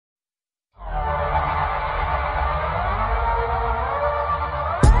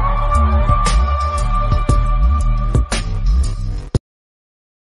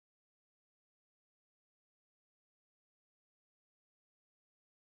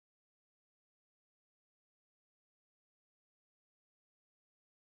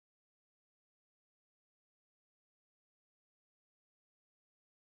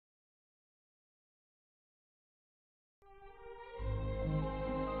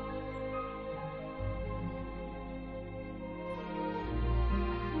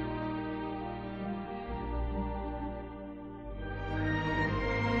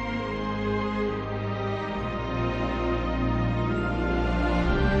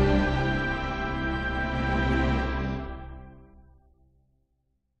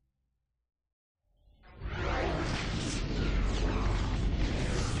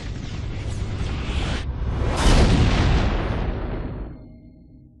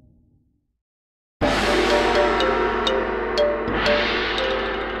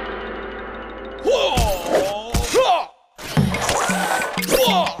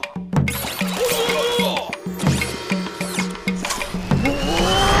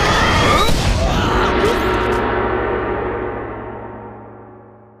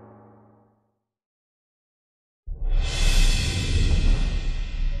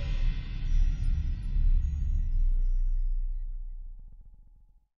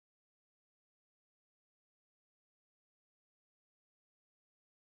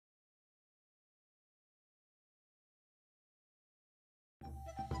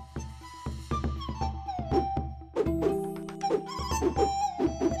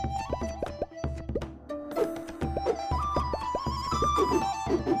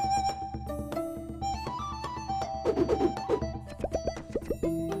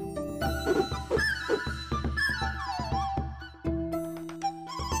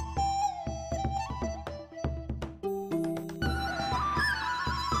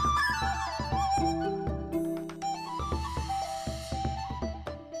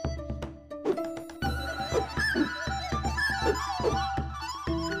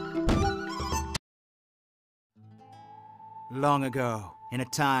Long ago, in a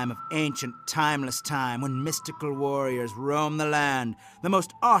time of ancient, timeless time, when mystical warriors roamed the land, the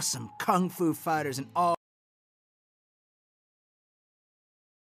most awesome kung fu fighters in all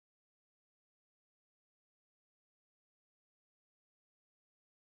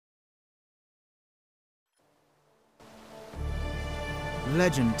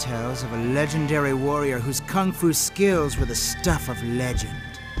legend tells of a legendary warrior whose kung fu skills were the stuff of legend.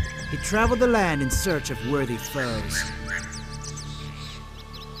 He traveled the land in search of worthy foes.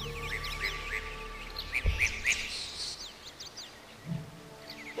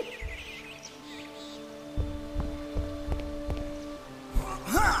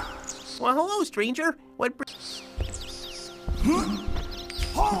 Well, hello, stranger. What?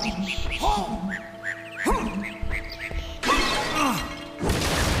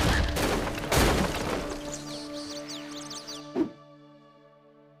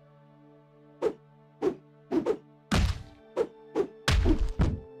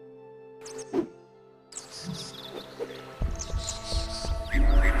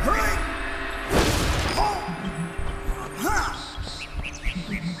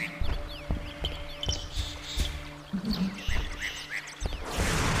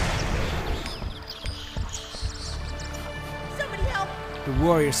 The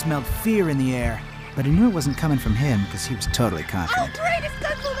warrior smelled fear in the air, but he knew it wasn't coming from him because he was totally confident. Oh, greatest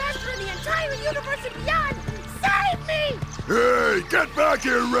kung fu master in the entire universe and beyond! Save me! Hey, get back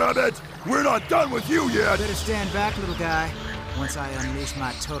here, rabbit! We're not done with you yet! Better stand back, little guy. Once I unleash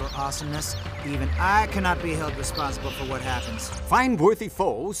my total awesomeness, even I cannot be held responsible for what happens. Find worthy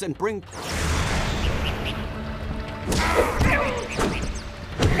foes and bring...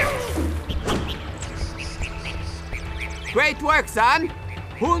 Great work, son!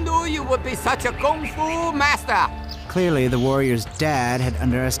 Who knew you would be such a kung fu master? Clearly, the warrior's dad had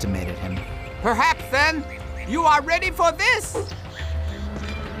underestimated him. Perhaps, then, you are ready for this?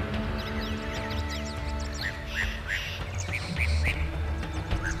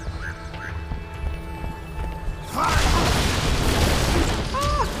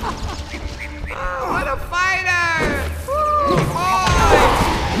 What a fighter! Woo, boy!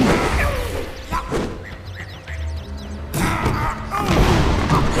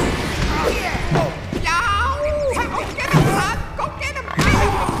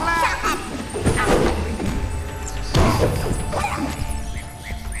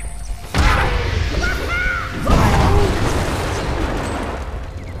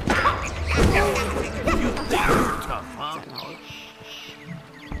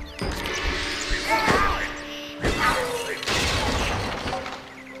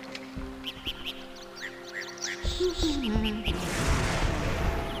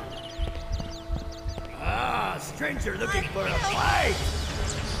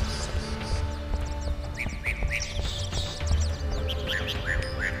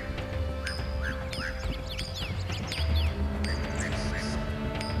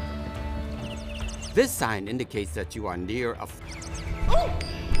 This sign indicates that you are near a...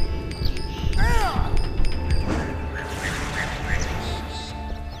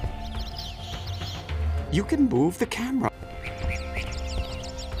 You can move the camera.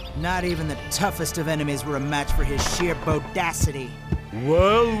 Not even the toughest of enemies were a match for his sheer bodacity.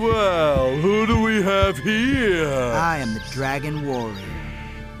 Well, well, who do we have here? I am the Dragon Warrior.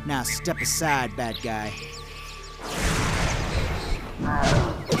 Now step aside, bad guy.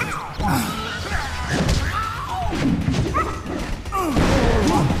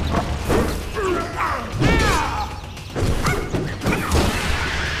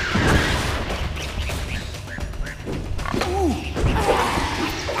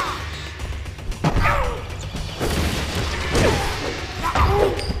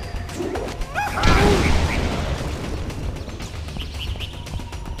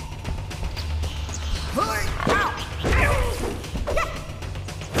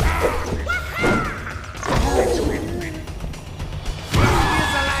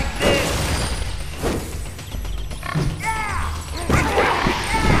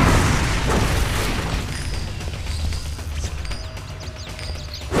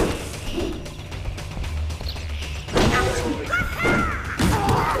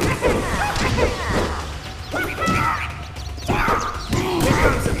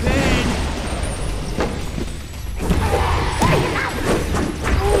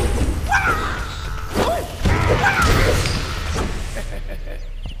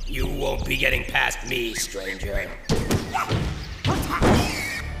 Getting past me, stranger.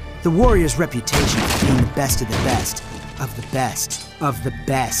 The warrior's reputation for being the best of the best, of the best, of the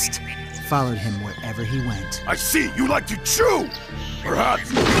best, followed him wherever he went. I see you like to chew!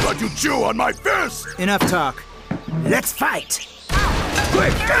 Perhaps you like to chew on my fist! Enough talk. Let's fight!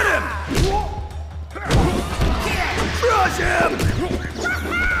 Quick, get him! Crush him!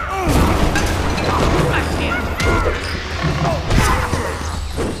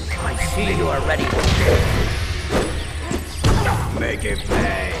 I see you are ready. Make him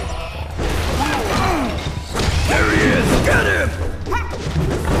pay! There he is! Get him!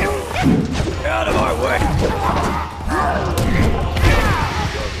 Out of our way!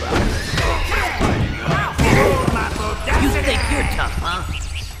 You think you're tough, huh?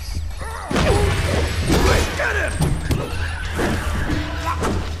 Quick, get him!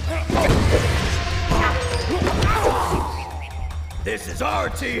 This is our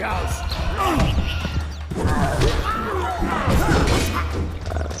tea house!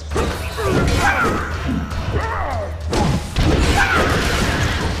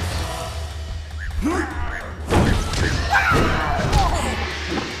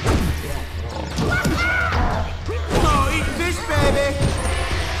 Oh, eat fish, baby!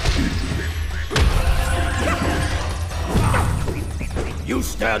 You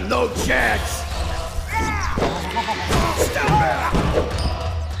stand no chance! Stand back!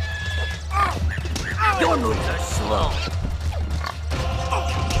 Your moves are slow.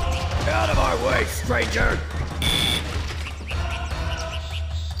 Out of our way, stranger!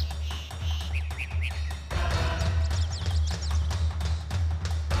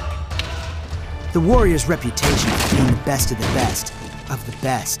 The warrior's reputation for being the best of the best, of the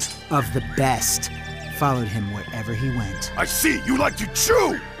best, of the best, followed him wherever he went. I see you like to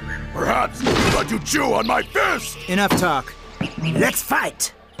chew! Perhaps you like to chew on my fist! Enough talk. Let's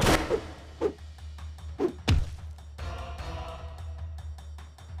fight!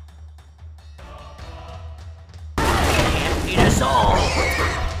 Eat us all.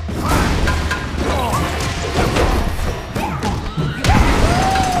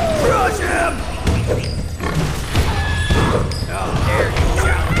 Crush him! How dare you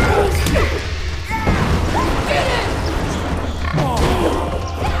challenge us?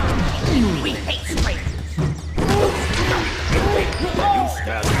 We hate strangers. You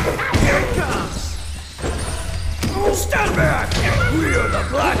stand back! Here it comes! Stand back! We are the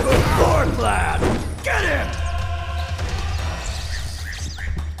Black Hood Floor Clan! Get him!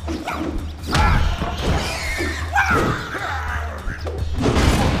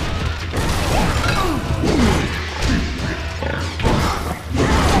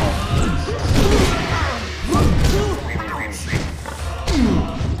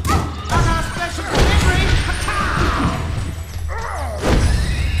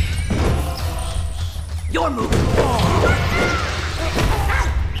 Your move.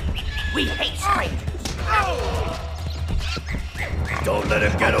 We hate strangers. Don't let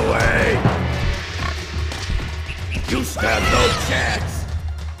him get away! You stand no chance!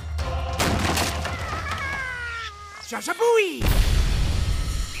 Shashabooey!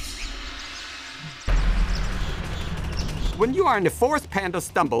 when you are in the fourth panda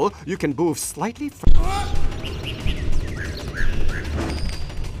stumble, you can move slightly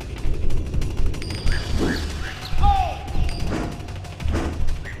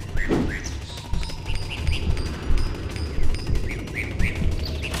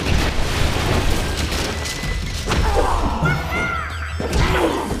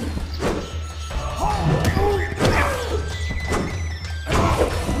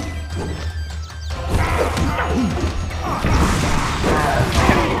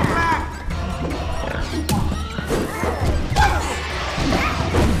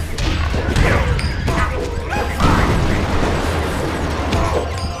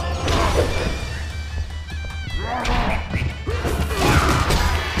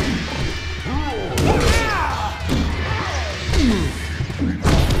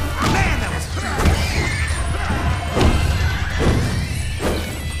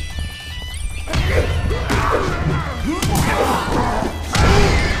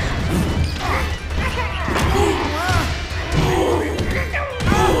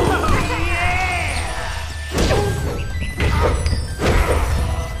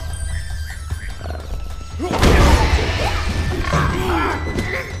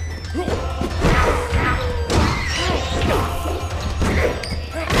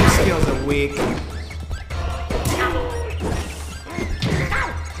weak.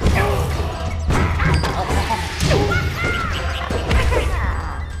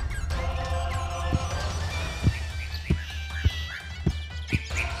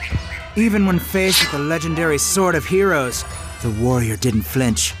 Even when faced with the legendary Sword of Heroes, the warrior didn't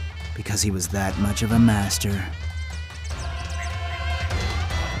flinch, because he was that much of a master.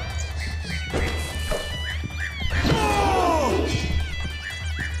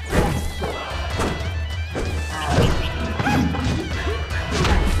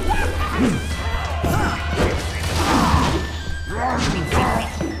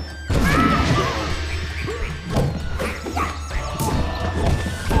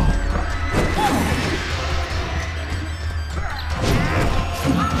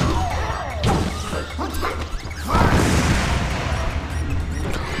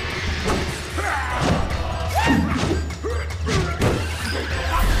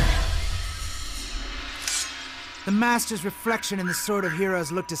 The Master's reflection in the Sword of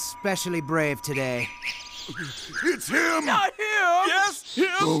Heroes looked especially brave today. It's him! Not him! Yes, him!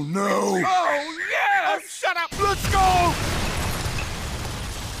 Oh no! Oh, yes! Shut up! Let's go!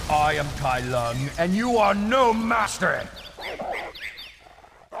 I am Tai Lung, and you are no master!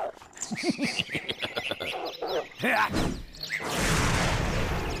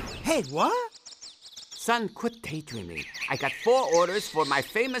 Hey, what? Son, quit daydreaming. I got 4 orders for my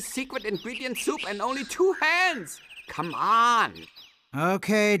famous secret ingredient soup and only 2 hands. Come on.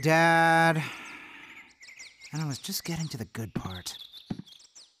 Okay, Dad. And I was just getting to the good part.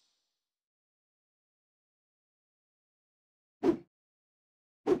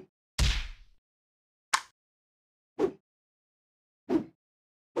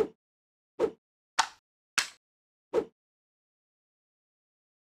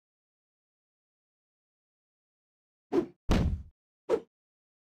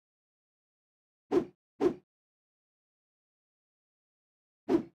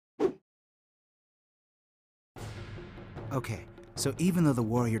 Okay, so even though the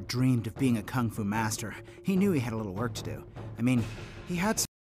warrior dreamed of being a Kung Fu master, he knew he had a little work to do. I mean, he had some...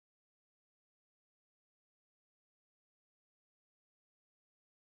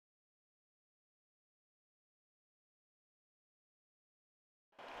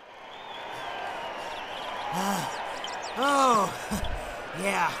 Oh,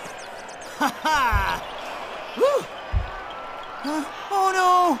 yeah. Ha ha! Woo! Oh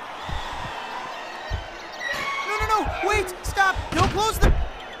no! No, wait! Stop! Don't close the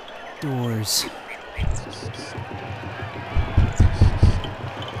doors. For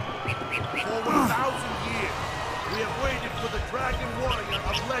 1,000 years, we have waited for the Dragon Warrior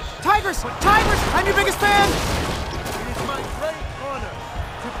of legend. Tigers! Tigers! I'm your biggest fan! It is my great honor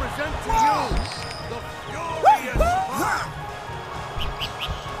to present to you the Furious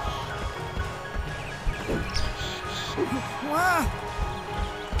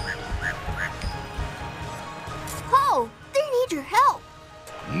Oh, they need your help.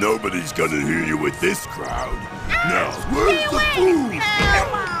 Nobody's gonna hear you with this crowd. Now, where's the food?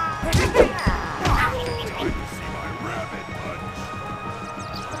 Time to see my rabbit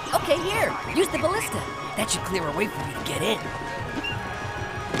punch. Okay, here. Use the ballista. That should clear a way for you to get in.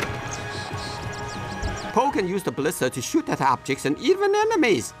 Po can use the ballista to shoot at objects and even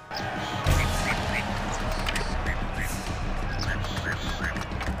enemies.